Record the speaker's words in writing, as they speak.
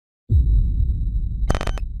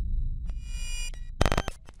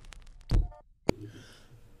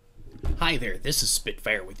Hi there, this is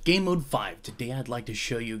Spitfire with Game Mode 5. Today I'd like to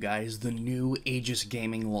show you guys the new Aegis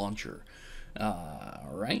Gaming Launcher.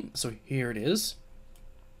 Alright, so here it is.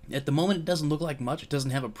 At the moment it doesn't look like much, it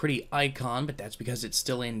doesn't have a pretty icon, but that's because it's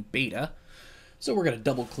still in beta. So we're going to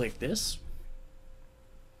double click this.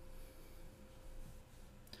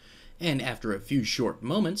 And after a few short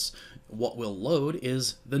moments, what will load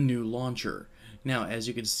is the new launcher. Now, as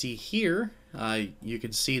you can see here, you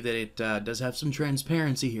can see that it does have some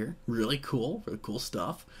transparency here. Really cool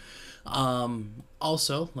stuff.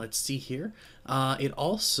 Also, let's see here. It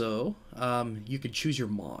also, you can choose your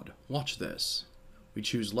mod. Watch this. We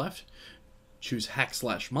choose left, choose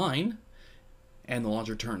hack/mine, and the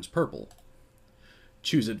launcher turns purple.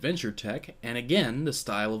 Choose adventure tech, and again, the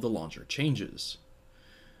style of the launcher changes.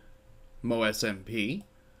 MoSMP,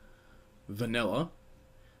 vanilla,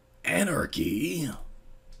 anarchy,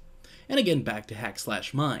 and again back to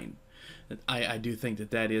hack/mine. I do think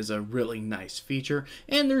that is a really nice feature,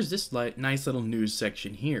 and there's this nice little news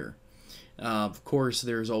section here. Of course,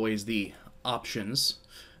 there's always the options.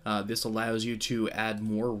 This allows you to add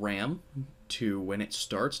more RAM to when it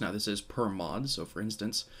starts. Now this is per mod, so for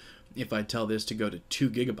instance, if I tell this to go to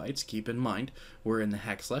 2 GB, keep in mind we're in the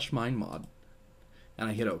hack/mine mod, and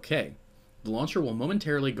I hit OK, the launcher will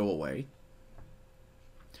momentarily go away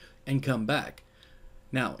and come back.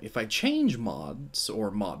 Now, if I change mods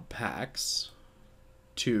or mod packs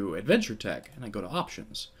to Adventure Tech and I go to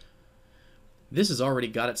Options, this has already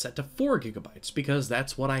got it set to 4 GB because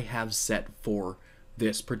that's what I have set for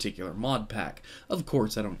this particular mod pack. Of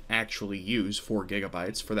course, I don't actually use 4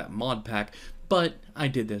 GB for that mod pack, but I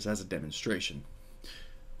did this as a demonstration.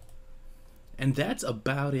 And that's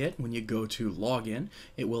about it. When you go to login,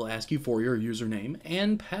 it will ask you for your username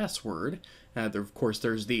and password. Of course,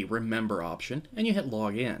 there's the remember option, and you hit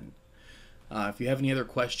login. If you have any other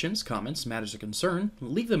questions, comments, matters of concern,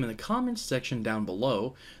 leave them in the comments section down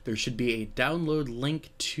below. There should be a download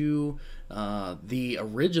link to the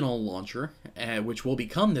original launcher, which will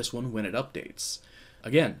become this one when it updates.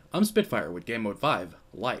 Again, I'm Spitfire with Game Mode 5.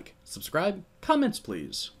 Like, subscribe, comments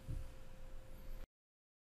please.